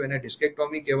કરીએ તો એને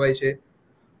ડિસ્કેક્ટોમી કહેવાય છે.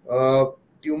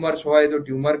 ટ્યુમર્સ હોય તો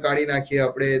ટ્યુમર કાઢી નાખીએ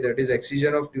આપણે, દેટ ઇઝ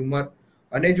એક્સિઝન ઓફ ટ્યુમર.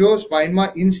 અને જો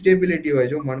સ્પાઇનમાં ઇન્સ્ટેબિલિટી હોય,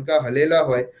 જો મણકા હલેલા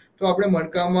હોય, તો આપણે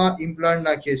મણકામાં ઇમ્પ્લાન્ટ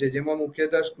નાખીએ છીએ, જેમાં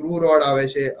મુખ્યતઃ સ્ક્રૂ રોડ આવે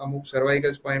છે, અમુક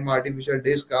સર્વાઇકલ સ્પાઇનમાં આર્ટિફિશિયલ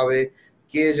ડિસ્ક આવે,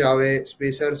 કેજ આવે,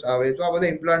 સ્પેસર્સ આવે, તો આ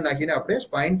બધા ઇમ્પ્લાન્ટ નાખીને આપણે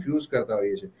સ્પાઇન ફ્યુઝ કરતા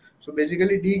હોઈએ છીએ. સો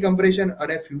બેઝિકલી ડીકમ્પ્રેશન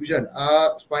અને ફ્યુઝન આ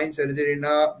સ્પાઇન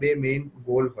સર્જરીના બે મેઇન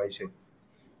ગોલ હોય છે.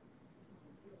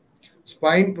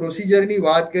 સ્પાઇન પ્રોસિજરની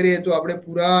વાત કરીએ તો આપણે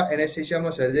પૂરા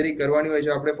એનેસ્થેશિયામાં સર્જરી કરવાની હોય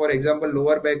છે. આપણે ફોર એક્ઝામ્પલ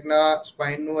લોઅર બેકના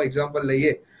સ્પાઇનનું એક્ઝામ્પલ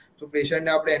લઈએ તો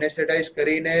પેશન્ટને આપણે એનેસ્થેટાઇઝ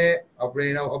કરીને આપણે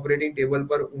એના ઓપરેટિંગ ટેબલ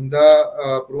પર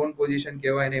ઊંધા પ્રોન પોઝિશન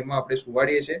કહેવાય ને એમાં આપણે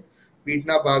સુવાડીએ છીએ.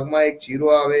 પીઠના ભાગમાં એક ચીરો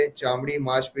આવે, ચામડી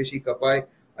માંસપેશી કપાય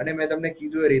અને મેં તમને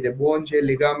કીધું એ રીતે બોન છે,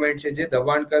 લિગામેન્ટ છે, જે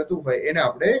દબાણ કરતું હોય એને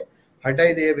આપણે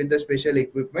હટાવી દઈએ with the special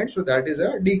equipment. So that is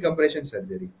a ડીકમ્પ્રેશન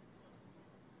surgery.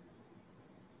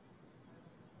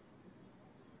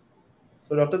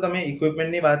 તો ડોક્ટર તમે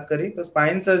ઇક્વિપમેન્ટની વાત કરી, તો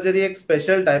સ્પાઇન સર્જરી એક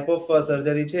સ્પેશિયલ ટાઈપ ઓફ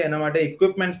સર્જરી છે, એના માટે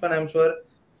ઇક્વિપમેન્ટ્સ પણ આઈ એમ શ્યોર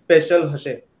સ્પેશિયલ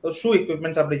હશે. તો શું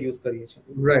ઇક્વિપમેન્ટ્સ આપણે યુઝ કરીએ છીએ?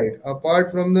 Right.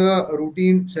 Apart from the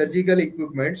routine surgical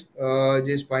equipments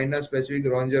જે સ્પાઇનના સ્પેસિફિક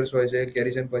રોન્જર્સ હોય છે,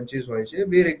 કેરિસન પંચીસ હોય છે,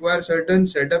 વી require certain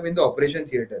setup in the operation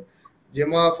theatre,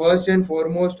 જેમાં ફર્સ્ટ એન્ડ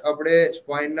ફોરમોસ્ટ આપણે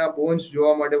સ્પાઇનના બોન્સ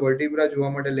જોવા માટે, વર્ટિબ્રા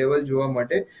જોવા માટે, લેવલ જોવા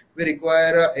માટે વી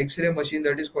require x ray machine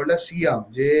that is called અ સીઆર્મ,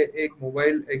 જે એક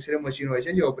મોબાઈલ એક્સરે મશીન હોય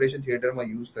છે જે ઓપરેશન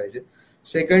થિયેટરમાં યુઝ થાય છે.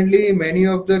 Secondly,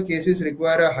 many of the cases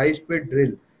require a high speed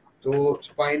drill. તો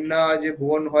સ્પાઇનના જે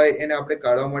બોન હોય એને આપણે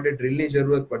કાઢવા માટે ડ્રિલની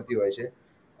જરૂરત પડતી હોય છે.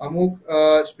 અમુક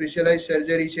સ્પેશિયલાઇઝ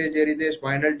સર્જરી છે, જે રીતે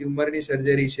સ્પાઇનલ ટ્યુમરની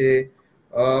સર્જરી છે,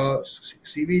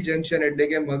 સીવી જંક્શન એટલે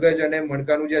કે મગજ અને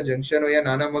મણકાનું જ્યાં જંક્શન હોય,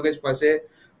 નાના મગજ પાસે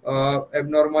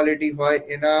એબનોર્માલિટી હોય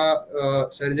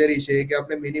એના સર્જરી છે, કે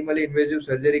આપણે મિનિમલી ઇન્વેઝિવ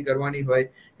સર્જરી કરવાની હોય,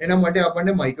 એના માટે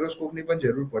આપણને માઇક્રોસ્કોપની પણ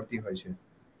જરૂર પડતી હોય છે.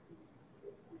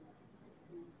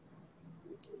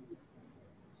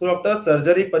 તો ડોક્ટર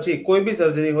સર્જરી પછી કોઈ બી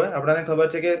સર્જરી હોય, આપણને ખબર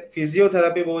છે કે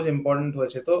ફિઝિયોથેરાપી બહુ જ ઇમ્પોર્ટન્ટ હોય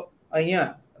છે, તો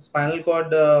અહીંયા સ્પાઇનલ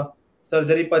કોર્ડ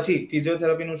સર્જરી પછી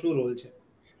ફિઝિયોથેરાપીનું શું રોલ છે?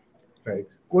 રાઈટ.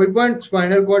 કોઈ પણ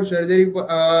સ્પાઇનલ કોર્ડ સર્જરી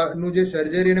નું જે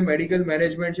સર્જરી અને મેડિકલ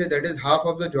મેનેજમેન્ટ છે, that is half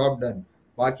of the job done.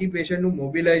 બાકી પેશન્ટનું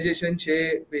મોબિલાઇઝેશન છે,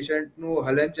 પેશન્ટનું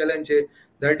હલનચલન છે,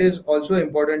 દેટ ઇઝ ઓલ્સો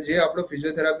ઇમ્પોર્ટન્ટ, જે આપણો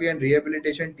ફિઝિયોથેરાપી એન્ડ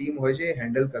રિહેબિલિટેશન ટીમ હોય છે એ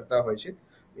હેન્ડલ કરતા હોય છે.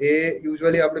 એ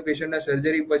યુઝ્યુઅલી આપણે પેશન્ટના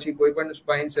સર્જરી પછી કોઈ પણ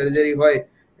સ્પાઇન સર્જરી હોય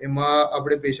એમાં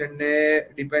આપણે પેશન્ટને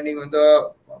depending on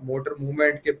the motor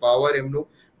movement કે પાવર એમનું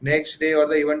next day or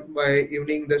the even by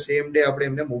evening the same day આપણે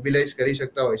એમને મોબિલાઇઝ કરી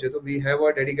શકતા હોય છે. તો we have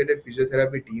a dedicated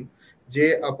physiotherapy team જે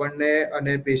આપણને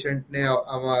અને પેશન્ટને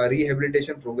આમાં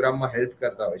રિહેબિલિટેશન પ્રોગ્રામમાં હેલ્પ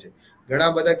કરતા હોય છે.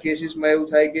 ઘણા બધા કેસીસમાં એવું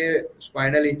થાય કે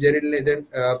સ્પાઇનલ ઇન્જરીને લીધે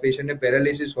પેશન્ટને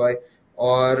પેરાલિસિસ હોય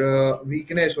ઓર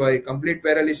વીકનેસ હોય, કમ્પ્લીટ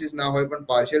પેરાલિસિસ ના હોય પણ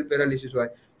પાર્શિયલ પેરાલિસિસ હોય,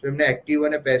 તો એમને એક્ટિવ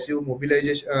અને પેસિવ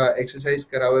મોબિલાઇઝેશન એક્સરસાઇઝ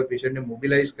કરાવે, પેશન્ટને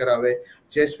મોબિલાઇઝ કરાવે,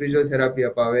 ચેસ્ટ ફિઝિયોથેરાપી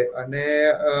અપાવે અને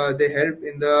દે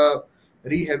help in the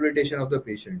rehabilitation of the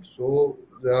patient. So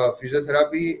the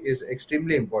physiotherapy is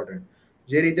extremely important.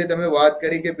 જે રીતે તમે વાત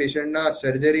કરી કે પેશન્ટના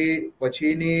સર્જરી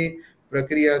પછીની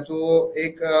પ્રક્રિયા, તો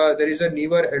એક there is a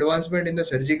newer advancement in the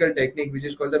surgical technique which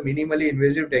is called the minimally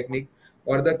invasive technique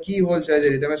or the keyhole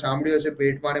surgery. તમે સાંભળ્યું હશે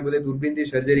પેટમાં ને બધે દૂરબીનથી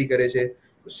સર્જરી કરે છે.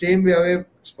 સેમ વે હવે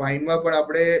સ્પાઇનમાં પણ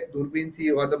આપણે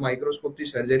દૂરબીનથી ઓર ધ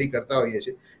માઇક્રોસ્કોપથી સર્જરી કરતા હોઈએ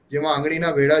છીએ, જેમાં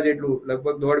આંગળીના વેડા જેટલું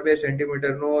લગભગ 1.5-2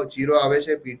 સેન્ટીમીટરનો ચીરો આવે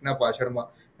છે પીઠના પાછળમાં,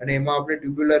 અને એમાં આપણે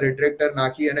ટ્યુબ્યુલર રિટ્રેક્ટર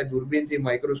નાખી અને દૂરબીનથી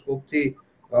માઇક્રોસ્કોપથી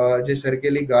જે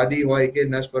સરકેલી ગાદી હોય કે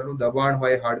નસ પરનું દબાણ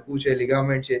હોય, હાડકું છે,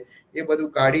 લિગામેન્ટ છે, એ બધું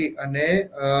કાઢી અને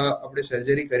આપણે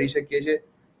સર્જરી કરી શકીએ છીએ.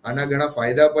 આના ઘણા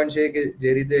ફાયદા પણ છે કે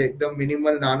જે રીતે એકદમ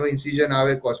મિનિમલ નાનો ઇન્સિઝન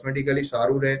આવે, કોસ્મેટિકલી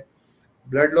સારું રહે,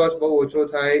 બ્લડ લોસ બહુ ઓછો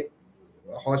થાય,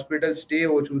 હોસ્પિટલ સ્ટે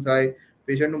ઓછું થાય,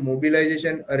 પેશન્ટનું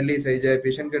મોબિલાઇઝેશન અર્લી થઈ જાય,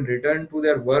 patient can return to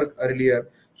their work earlier.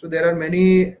 So there are many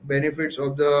benefits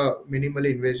of the minimally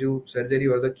invasive surgery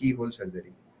or the keyhole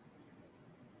surgery.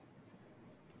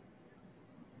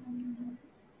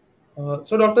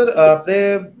 So doctor, આપણે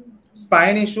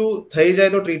સ્પાઇન ઇશ્યુ થઈ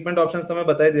જાય તો ટ્રીટમેન્ટ ઓપ્શન્સ તમે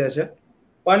બતાવી દીધા છે,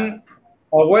 પણ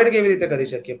અવોઇડ કેવી રીતે કરી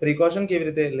શકીએ, પ્રિકોશન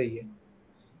કેવી રીતે લઈએ?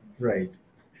 રાઈટ.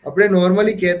 આપણે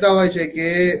નોર્મલી કહેતા હોય છે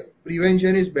કે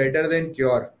prevention is better than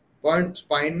cure, પણ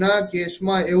સ્પાઇનના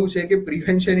કેસમાં એવું છે કે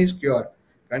પ્રિવેન્શન ઇઝ ક્યોર.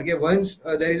 કારણ કે once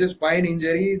there is a spine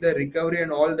injury, the recovery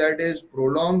and all that is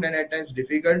prolonged and at times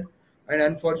difficult, and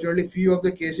unfortunately few of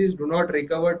the cases do not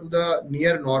recover to the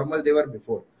near normal they were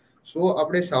before. So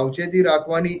આપણે સાવચેતી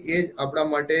રાખવાની એ જ આપણા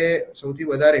માટે સૌથી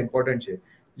વધારે important છે.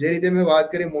 જે રીતે મેં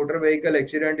વાત કરી, motor vehicle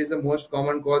accident is the most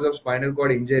common cause of spinal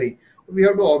cord injury. We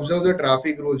have to observe the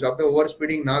traffic rules. આપણે ઓવર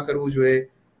સ્પીડિંગ ના કરવું જોઈએ,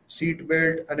 સીટ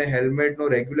બેલ્ટ અને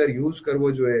હેલ્મેટનો રેગ્યુલર યુઝ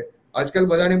કરવો જોઈએ. આજકાલ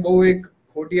બધાને બહુ એક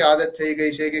ખોટી આદત થઈ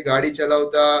ગઈ છે કે ગાડી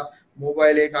ચલાવતા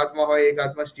મોબાઈલ એક હાથમાં હોય, એક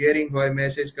હાથમાં સ્ટિયરિંગ હોય,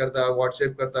 મેસેજ કરતા હોય,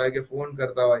 વોટ્સએપ કરતા હોય કે ફોન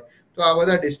કરતા હોય, તો આ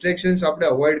બધા ડિસ્ટ્રેક્શન્સ આપણે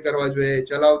અવોઇડ કરવા જોઈએ.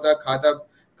 ચલાવતા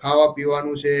ખાવા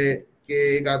પીવાનું છે કે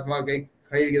એક હાથમાં કંઈક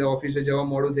ખાઈ ગયા, ઓફિસે જવા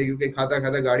મોડું થઈ ગયું કે ખાતા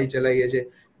ખાતા ગાડી ચલાવીએ છીએ,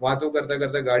 વાતો કરતા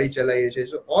કરતા ગાડી ચલાવીએ છીએ.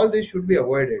 સો ઓલ ધીસ શુડ બી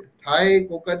અવોઇડેડ. થાય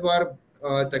કોક જ વાર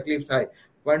તકલીફ થાય,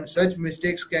 પણ સચ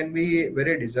mistakes can be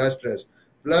very ડિઝાસ્ટ્રસ.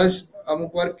 Plus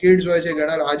અમુક વાર કિડ્સ હોય છે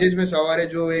ઘણા. આજે જ મેં સવારે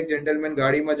જો એક જેન્ટલમેન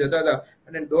ગાડીમાં જતા હતા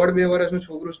અને 1.5-2 વર્ષનું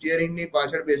છોકરું સ્ટિયરિંગની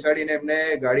પાછળ બેસાડીને એમને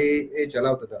ગાડી એ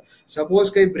ચલાવતા હતા.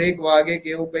 સપોઝ કંઈ બ્રેક વાગે કે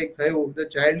એવું કંઈક થયું, the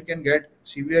child can get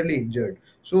severely injured.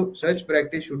 સો સચ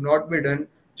practice should not be done.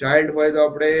 Child હોય તો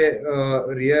આપણે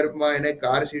રિયરમાં એને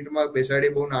કાર સીટમાં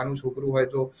બેસાડી, બહુ નાનું છોકરું હોય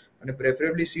તો, અને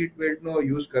પ્રેફરેબલી સીટ બેલ્ટનો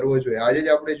યુઝ કરવો જોઈએ. આજે જ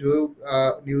આપણે જોયું,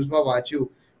 ન્યૂઝમાં વાંચ્યું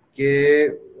કે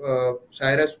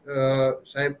સાયરસ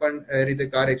સાહેબ પણ એ રીતે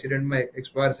કાર એક્સિડન્ટમાં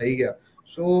એક્સપાયર થઈ ગયા.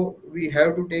 સો we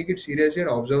have to take it seriously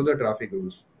and observe the traffic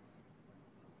rules.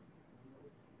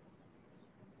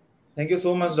 Thank you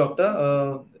so much doctor.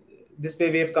 this way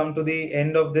we have come to the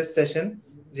end of this session,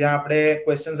 જ્યાં આપણે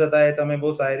ક્વેશ્ચન્સ હતા એ તમે બહુ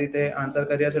સારી રીતે આન્સર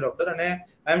કર્યા છે ડોક્ટર, અને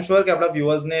આઈ એમ શ્યોર કે આપણા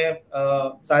વ્યુઅર્સને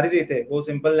સારી રીતે બહુ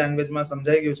સિમ્પલ લેંગ્વેજમાં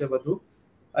સમજાઈ ગયું છે બધું.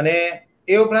 અને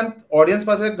એ ઉપરાંત ઓડિયન્સ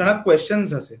પાસે ઘણા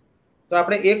ક્વેશ્ચન્સ હશે, તો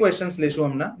આપણે એ ક્વેશ્ચન્સ લેશું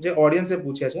હમણાં જે ઓડિયન્સે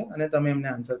પૂછ્યા છે અને તમે એમને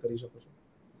આન્સર કરી શકો છો.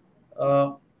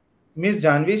 મિસ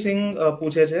જાનવી સિંહ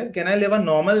પૂછે છે, can I live a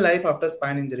normal life after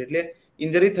spine injury? એટલે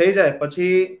ઇન્જરી થઈ જાય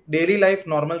પછી ડેલી લાઈફ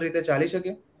નોર્મલ રીતે ચાલી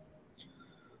શકે?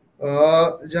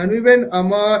 Janviben,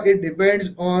 it depends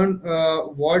on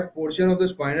what portion of the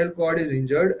spinal cord is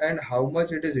injured and how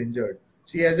much it is injured.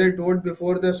 See, as I told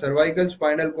before, the cervical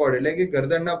spinal cord, એટલે કે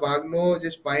ગરદનના ભાગનો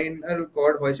જે સ્પાઇનલ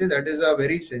કોર્ડ હોય છે, that is a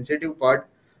very sensitive part.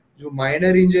 જો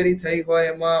minor injury થઈ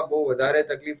હોય, એમાં બહુ વધારે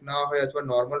તકલીફ ના હોય અથવા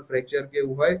નોર્મલ ફ્રેક્ચર કે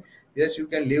એવું હોય, yes, you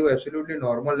can live absolutely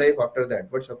normal life after that.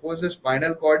 But suppose the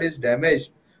spinal cord is damaged,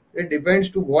 it depends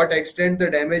to what extent the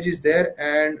damage is there,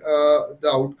 and the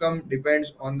outcome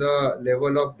depends on the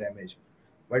level of damage.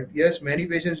 But yes, many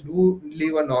patients do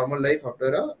live a normal life after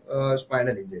a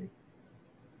spinal injury.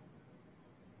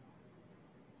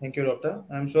 Thank you, doctor.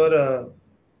 I'm sure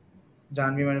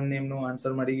Janvi madam ને એમનું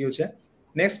answer મળી ગયું છે.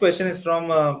 Next question is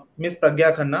from Miss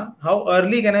Pragya Khanna. How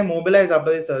early can I mobilize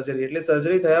after the surgery? એટલે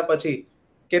surgery થયા પછી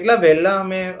કેટલા વહેલા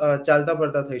અમે ચાલતા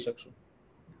ફરતા થઈ શકશું?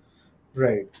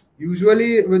 Right. Usually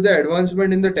with the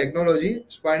advancement in the technology,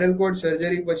 spinal cord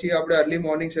surgery પછી આપણે early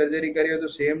morning surgery કરીએ તો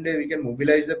same day we can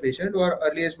mobilize the patient, or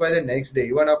earliest by the next day.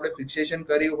 Even આપણે fixation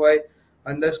કર્યું હોય,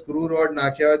 અંદર સ્ક્રૂ રોડ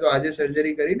નાખ્યા હોય, તો આજે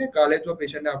સર્જરી કરીને કાલે તો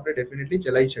પેશન્ટને આપણે ડેફિનેટલી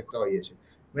ચલાવી શકતા હોઈએ છીએ.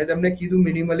 મેં તમને કીધું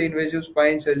મિનિમલી ઇન્વેઝિવ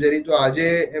સ્પાઇન સર્જરી, તો આજે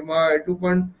એમાં એટલું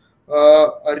પણ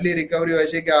અર્લી રિકવરી હોય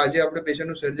છે કે આજે આપણે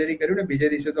પેશન્ટનું સર્જરી કર્યું ને બીજે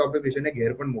દિવસે તો આપણે પેશન્ટને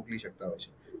ઘેર પણ મોકલી શકતા હોય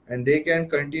છે. And they can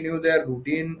continue their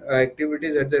routine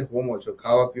activities at their home also.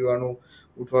 ખાવા પીવાનું,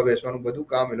 ઉઠવા બેસવાનું બધું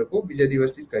કામ એ લોકો બીજા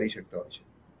દિવસથી જ કરી શકતા હોય છે.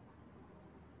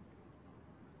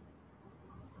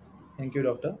 Thank you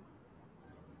doctor.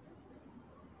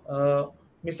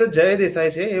 મિસ્ટર જય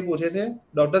દેસાઈ છે, એ પૂછે છે,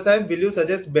 ડોક્ટર સાહેબ, will you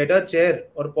suggest better chair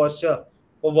or posture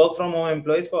for work from home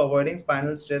employees for avoiding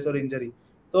spinal stress or injury?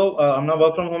 તો હમણાં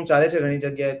વર્ક ફ્રોમ હોમ ચાલે છે ઘણી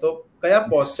જગ્યાએ, તો કયા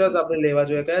પોસ્ચર્સ આપણે લેવા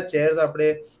જોઈએ, કયા ચેર્સ આપણે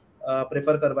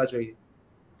પ્રેફર કરવા જોઈએ?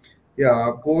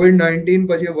 COVID-19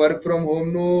 પછી વર્ક ફ્રોમ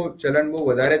હોમનું ચલણ બહુ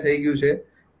વધારે થઈ ગયું છે,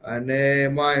 અને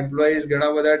એમાં એમ્પ્લોઈઝ ઘણા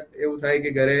બધા એવું થાય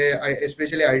કે ઘરે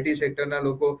એસ્પેશિયલી આઈટી સેક્ટરના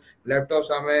લોકો લેપટોપ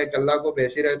સામે કલાકો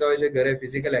બેસી રહેતા હોય છે, ઘરે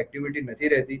ફિઝિકલ એક્ટિવિટી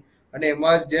નથી રહેતી, અને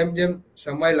એમાં જેમ જેમ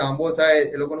સમય લાંબો થાય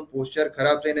એ લોકોનું પોસ્ચર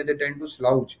ખરાબ થઈને તે ટેન્ડ ટુ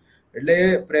સ્લાઉચ.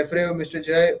 એટલે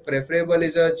preferable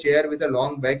is a chair with a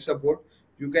long back support.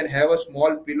 You can have a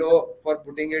small pillow for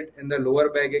putting it in the lower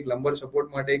back. એક lumbar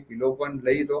support માટે એક pillow પણ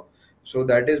લઈ દો. So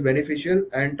that is beneficial,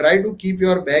 and try to keep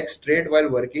your back straight while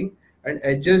working and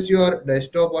adjust your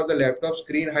desktop or the laptop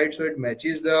screen height so it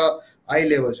matches the eye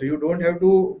level. So you don't have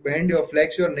to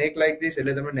flex your neck like this.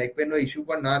 એટલે તમને neck pain નો issue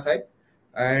પણ ના થાય.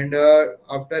 And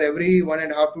after every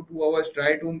 1.5 to 2 hours,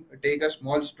 try to take a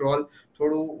small stroll.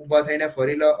 થોડું ઊભા થઈને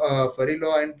ફરી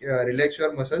લો and relax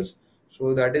your muscles.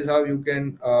 So that is how you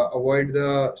can avoid the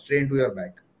strain to your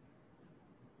back.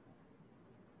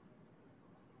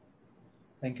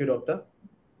 Thank you doctor.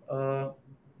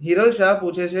 Hiral Shah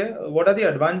પૂછે છે, what are the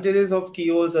advantages of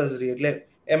કીહોલ surgery? એટલે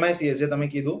MICS જે તમે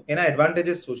કીધું, એના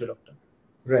એડવાન્ટેજીસ શું છે ડોક્ટર?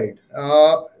 રાઈટ.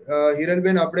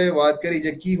 હિરલબેન, આપણે વાત કરી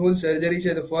જે કી હોલ સર્જરી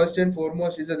છે, તો first and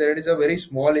foremost is that is a very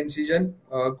small ઇન્સિઝન.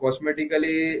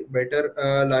 કોસ્મેટિકલી better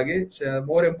લાગે.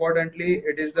 મોર importantly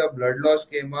it is the blood loss,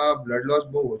 કે એમાં બ્લડ લોસ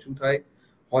બહુ ઓછું થાય.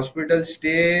 હોસ્પિટલ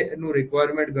સ્ટેનું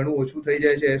રિક્વાયરમેન્ટ ઘણું ઓછું થઈ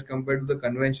જાય છે as compare to the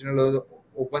conventional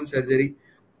open surgery.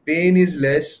 Pain is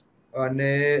less,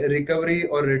 અને recovery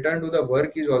or return to the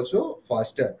work is also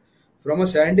faster. From a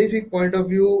scientific point of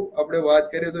view આપણે વાત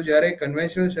કરીએ તો જ્યારે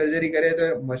કન્વેન્શનલ સર્જરી કરીએ તો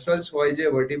મસલ્સ હોય છે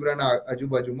વર્ટિબ્રાના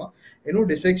આજુબાજુમાં એનું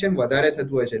ડિસેક્શન વધારે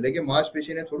થતું હોય છે, એટલે કે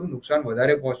માંસપેશીને થોડું નુકસાન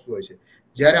વધારે પહોંચતું હોય છે.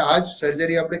 જ્યારે આ જ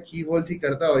સર્જરી આપણે કી હોલથી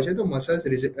કરતા હોય છે તો મસલ્સ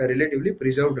રિલેટિવલી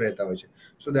પ્રિઝર્વડ રહેતા હોય છે.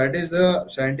 So that is the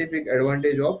scientific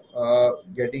advantage of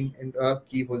gating in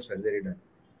key hall surgery done.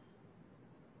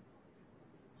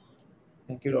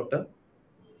 Thank you doctor.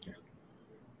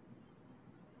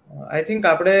 I think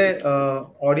આપણે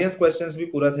ઓડિયન્સ ક્વેશ્ચન્સ બી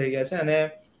પૂરા થઈ ગયા છે, અને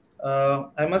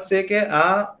આઈ મસ્ટ સે કે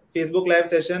આ ફેસબુક લાઈવ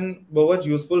સેશન બહુ જ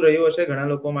યુઝફુલ રહ્યું હશે ઘણા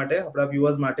લોકો માટે, આપણા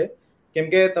વ્યુઅર્સ માટે, કેમ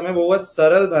કે તમે બહુ જ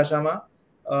સરળ ભાષામાં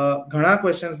ઘણા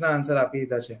ક્વેશ્ચન્સના આન્સર આપી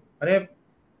દીધા છે. અને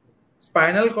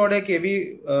સ્પાઇનલ કોર્ડ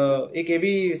એક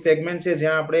એવી સેગમેન્ટ છે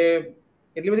જ્યાં આપણે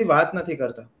એટલી બધી વાત નથી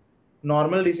કરતા.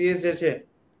 નોર્મલ ડિસીઝ જે છે,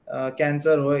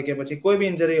 કેન્સર હોય કે પછી કોઈ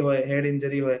બી ઇન્જરી હોય, હેડ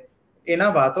ઇન્જરી હોય, એના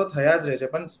વાતો થયા જ રહે છે,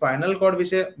 પણ સ્પાઇનલ કોર્ડ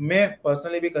વિશે મેં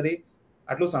પર્સનલી બી કદી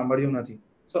આટલું સાંભળ્યું નથી.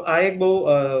 સો આ એક બહુ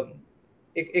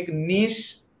એક નીશ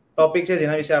ટોપિક છે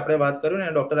જેના વિશે આપણે વાત કર્યું,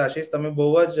 ને ડોક્ટર આશીષ તમે બહુ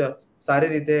જ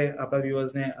સારી રીતે આપણા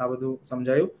વ્યુઅર્સને આ બધું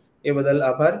સમજાયું, એ બદલ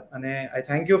આભાર, અને આઈ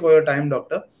thank you for your time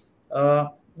doctor.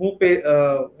 હું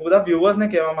બધા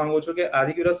વ્યુઅર્સને કહેવા માંગુ છું કે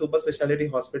આદિક્યુરા સુપર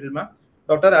સ્પેશિયાલિટી હોસ્પિટલમાં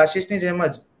ડોક્ટર આશીષની જેમ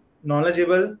જ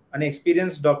નોલેજેબલ અને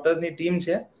એક્સપિરિયન્સ ડોક્ટર્સની ટીમ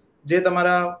છે જે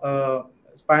તમારા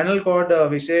સ્પાઇનલ કોર્ડ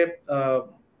વિશે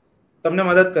તમને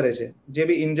મદદ કરે છે. જે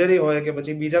બી ઇન્જરી હોય કે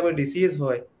પછી બીજા કોઈ ડિસીઝ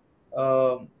હોય,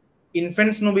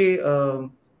 ઇન્ફન્ટ્સનું બી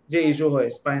જે ઇશ્યુ હોય,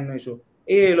 સ્પાઇનનો ઇશ્યુ,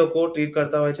 એ લોકો ટ્રીટ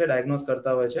કરતા હોય છે, ડાયગ્નોઝ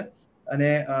કરતા હોય છે.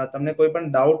 અને તમને કોઈ પણ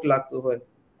ડાઉટ લાગતું હોય,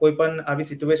 કોઈ પણ આવી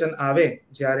સિચ્યુએશન આવે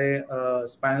જ્યારે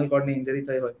સ્પાઇનલ કોર્ડની ઇન્જરી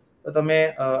થઈ હોય, તો તમે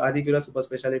આદિક્યુરા સુપર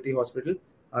સ્પેશિયાલિટી હોસ્પિટલ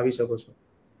આવી શકો છો.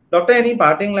 ડોક્ટર, એની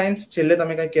પાર્ટિંગ લાઇન્સ છેલ્લે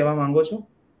તમે કંઈ કહેવા માંગો છો?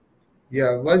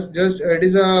 Yeah, was just it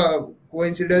is a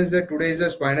coincidence that today is a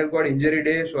spinal cord injury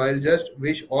day, so I'll just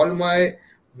wish all my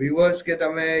viewers કે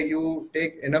તમે you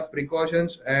take enough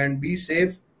precautions and be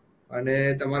safe, અને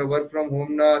તમારા work from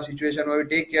હોમના સિચ્યુએશનમાં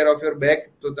take care of your back,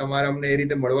 તો તમારે અમને એ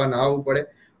રીતે મળવા ના આવવું પડે,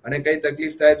 અને કંઈ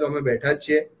તકલીફ થાય તો અમે બેઠા જ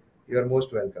છીએ. You are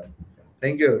most welcome.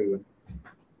 Thank you everyone.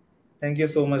 Thank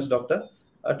you so much, Doctor.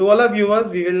 To all our viewers,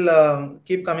 we will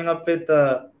keep coming up with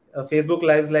Facebook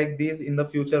Lives like these in the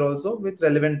future also with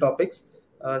relevant topics.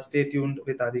 Stay tuned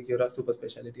with Aadicura Super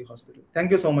Speciality Hospital.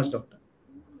 Thank you so much, Doctor.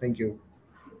 Thank you.